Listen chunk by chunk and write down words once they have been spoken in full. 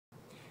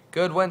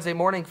Good Wednesday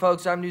morning,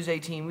 folks. I'm News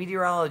 18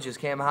 meteorologist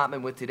Cam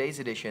Hotman with today's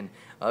edition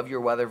of your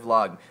weather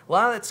vlog. A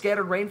lot of that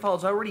scattered rainfall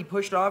is already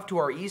pushed off to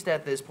our east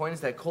at this point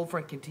as that cold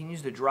front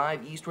continues to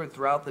drive eastward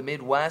throughout the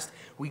Midwest.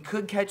 We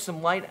could catch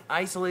some light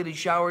isolated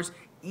showers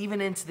even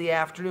into the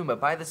afternoon,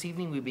 but by this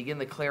evening we begin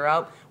to clear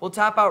out. We'll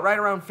top out right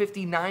around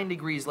 59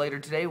 degrees later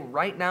today.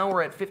 Right now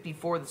we're at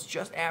 54. That's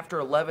just after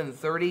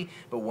 11:30,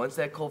 but once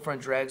that cold front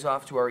drags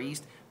off to our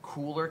east,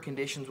 cooler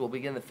conditions will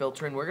begin to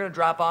filter in. We're going to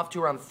drop off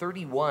to around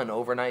 31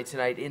 overnight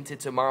tonight into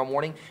tomorrow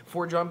morning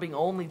before jumping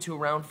only to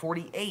around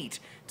 48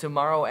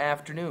 tomorrow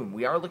afternoon.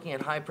 We are looking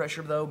at high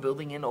pressure, though,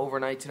 building in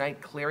overnight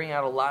tonight, clearing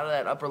out a lot of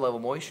that upper level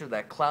moisture,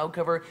 that cloud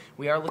cover.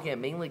 We are looking at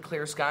mainly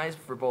clear skies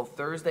for both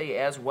Thursday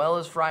as well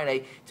as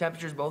Friday.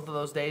 Temperatures both of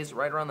those days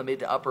right around the mid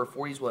to upper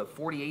 40s. We'll have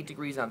 48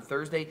 degrees on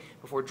Thursday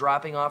before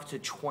dropping off to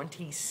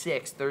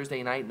 26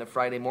 Thursday night into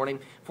Friday morning.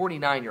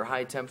 49 your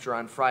high temperature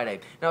on Friday.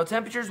 Now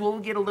temperatures will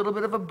get a little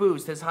bit of a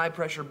boost as high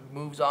pressure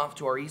moves off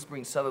to our east,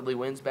 brings southerly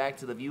winds back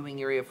to the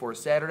viewing area for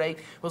Saturday.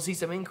 We'll see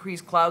some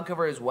increased cloud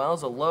cover as well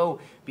as a low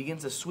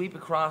begins to sweep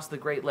across the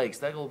Great Lakes.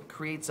 That will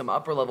create some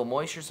upper level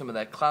moisture, some of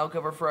that cloud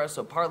cover for us.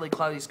 So partly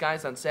cloudy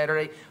skies on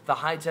Saturday, the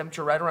high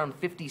temperature right around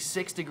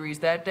 56 degrees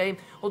that day.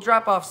 We'll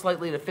drop off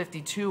slightly to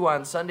 52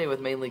 on Sunday with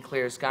mainly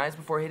clear skies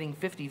before hitting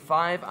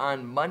 55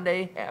 on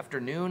Monday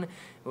afternoon.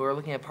 We're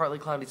looking at partly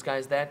cloudy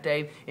skies that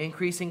day.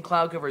 Increasing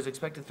cloud cover is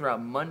expected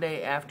throughout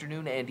Monday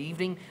afternoon and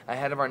evening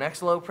ahead of our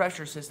next low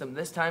pressure system,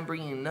 this time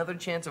bringing another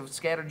chance of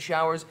scattered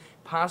showers,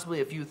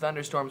 possibly a few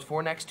thunderstorms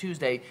for next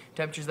Tuesday.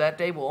 Temperatures that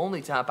day will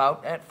only top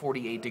out at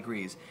 48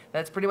 degrees.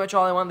 That's pretty much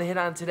all I wanted to hit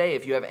on today.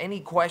 If you have any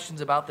questions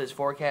about this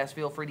forecast,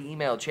 feel free to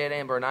email Chad,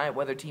 Amber, and I at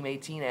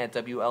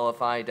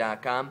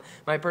weatherteam18@WLFI.com.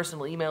 My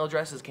personal email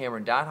address is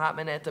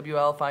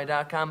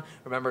cameron.hotman@WLFI.com.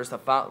 Remember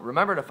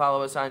to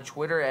follow us on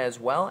Twitter as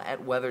well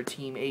at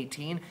weatherteam18.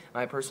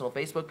 My personal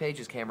Facebook page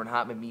is Cameron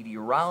Hotman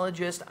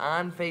Meteorologist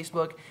on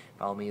Facebook.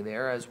 Follow me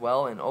there as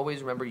well. And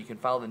always remember you can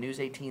follow the News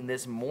 18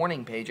 This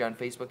Morning page on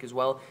Facebook as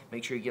well.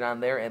 Make sure you get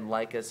on there and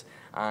like us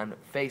on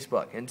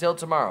Facebook. Until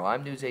tomorrow,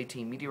 I'm News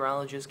 18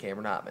 meteorologist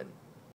Cameron Hotman.